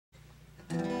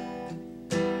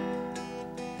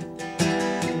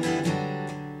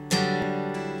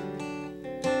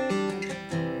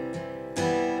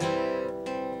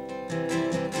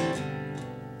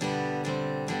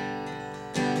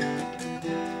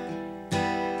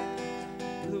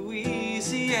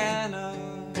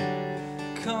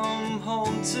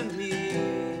home to me,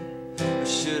 or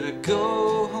should I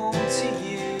go home to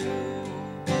you?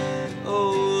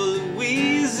 Oh,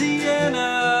 Louisiana,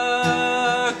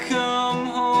 come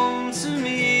home to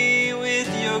me with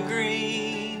your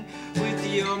green, with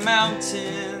your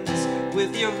mountains,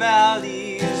 with your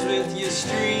valleys, with your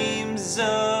streams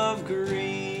of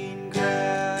green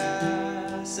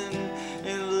grass and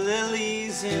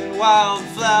lilies and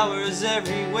wildflowers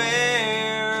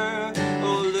everywhere.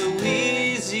 Oh,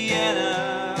 Louisiana,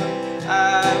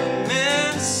 I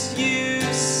miss you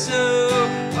so.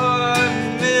 Oh,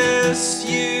 I miss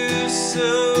you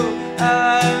so.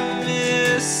 I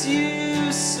miss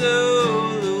you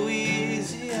so,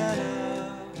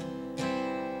 Louisiana.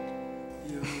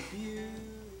 You're beautiful.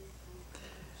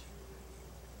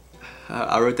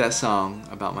 I wrote that song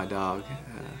about my dog.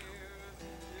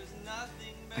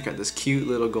 I got this cute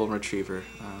little golden retriever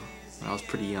when I was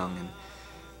pretty young, and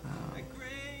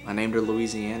I named her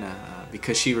Louisiana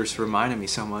because she was reminding me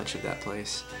so much of that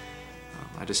place.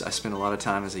 I spent a lot of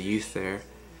time as a youth there,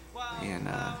 and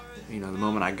you know, the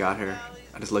moment I got her,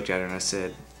 I just looked at her and I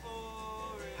said,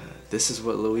 "This is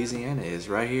what Louisiana is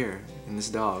right here in this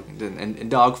dog, in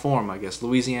dog form, I guess.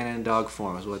 Louisiana in dog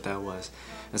form is what that was."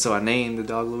 And so I named the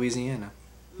dog Louisiana.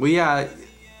 Well, yeah.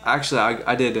 Actually,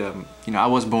 I did. You know, I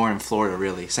was born in Florida,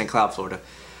 really, St. Cloud, Florida.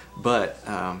 But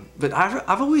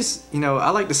I've always, you know,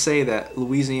 I like to say that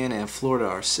Louisiana and Florida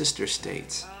are sister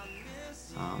states.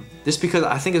 Just because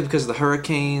I think it's because of the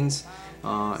hurricanes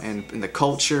and the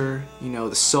culture, you know,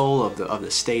 the soul of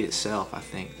the state itself. I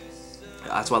think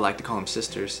that's why I like to call them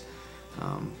sisters.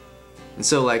 And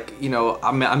so, like, you know,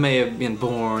 I may have been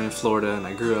born in Florida and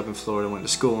I grew up in Florida, went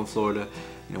to school in Florida,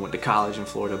 you know, went to college in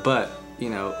Florida, but you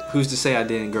know, who's to say I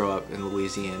didn't grow up in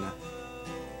Louisiana?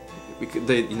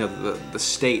 You know, the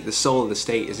state, the soul of the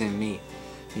state is in me.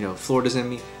 You know, Florida's in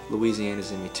me,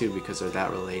 Louisiana's in me too, because they're that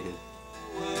related.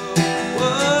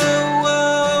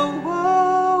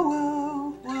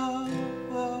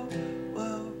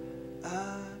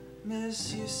 I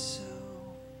miss you so.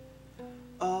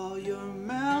 All your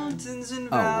mountains and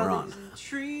valleys and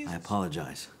trees. I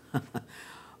apologize.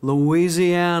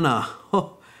 Louisiana.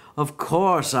 Of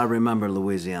course I remember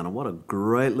Louisiana. What a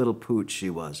great little pooch she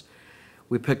was.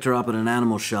 We picked her up at an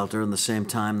animal shelter in the same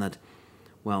time that,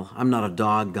 well, I'm not a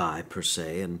dog guy per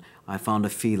se, and I found a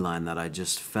feline that I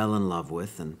just fell in love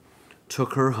with and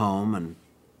took her home. And,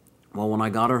 well, when I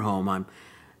got her home,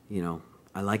 you know,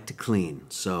 I like to clean.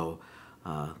 So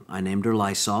I named her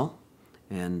Lysol,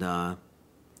 and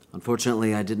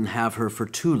unfortunately I didn't have her for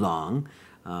too long.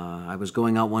 I was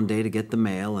going out one day to get the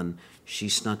mail, and she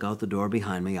snuck out the door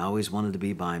behind me. I always wanted to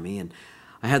be by me, and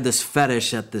I had this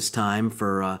fetish at this time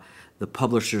for the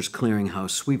Publishers Clearinghouse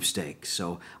sweepstakes,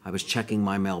 so I was checking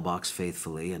my mailbox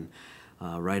faithfully, and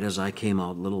right as I came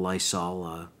out, little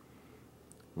Lysol,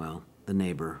 well, the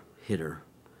neighbor hit her,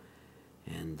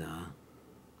 and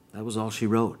that was all she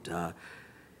wrote.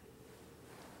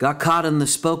 Got caught in the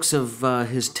spokes of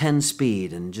his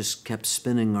 10-speed and just kept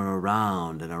spinning her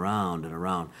around and around and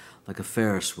around like a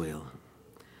Ferris wheel.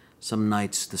 Some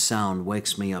nights the sound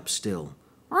wakes me up still.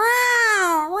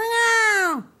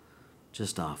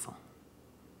 Just awful.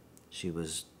 She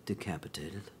was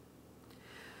decapitated.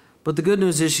 But the good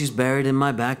news is she's buried in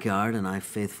my backyard, and I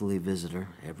faithfully visit her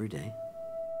every day.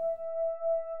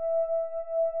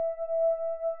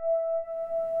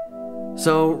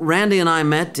 So Randy and I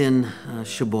met in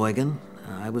Sheboygan.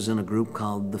 I was in a group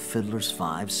called the Fiddler's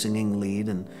Five, singing lead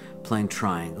and playing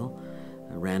triangle.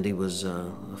 Randy was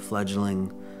a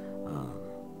fledgling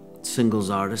singles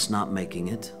artist, not making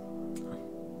it.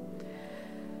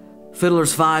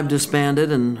 Fiddler's Five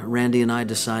disbanded, and Randy and I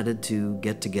decided to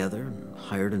get together and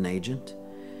hired an agent.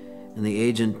 And the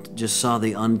agent just saw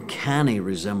the uncanny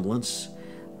resemblance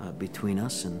between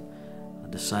us and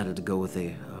decided to go with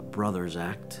a brothers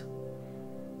act.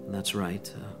 And that's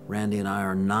right, Randy and I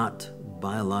are not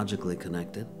biologically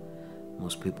connected.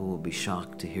 Most people will be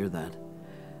shocked to hear that.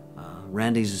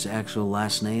 Randy's actual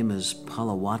last name is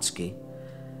Palawatsky.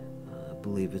 I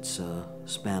believe it's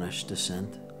Spanish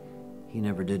descent. He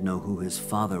never did know who his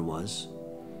father was.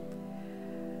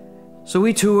 So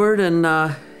we toured, and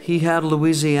he had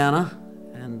Louisiana,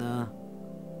 and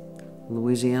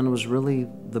Louisiana was really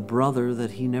the brother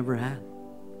that he never had.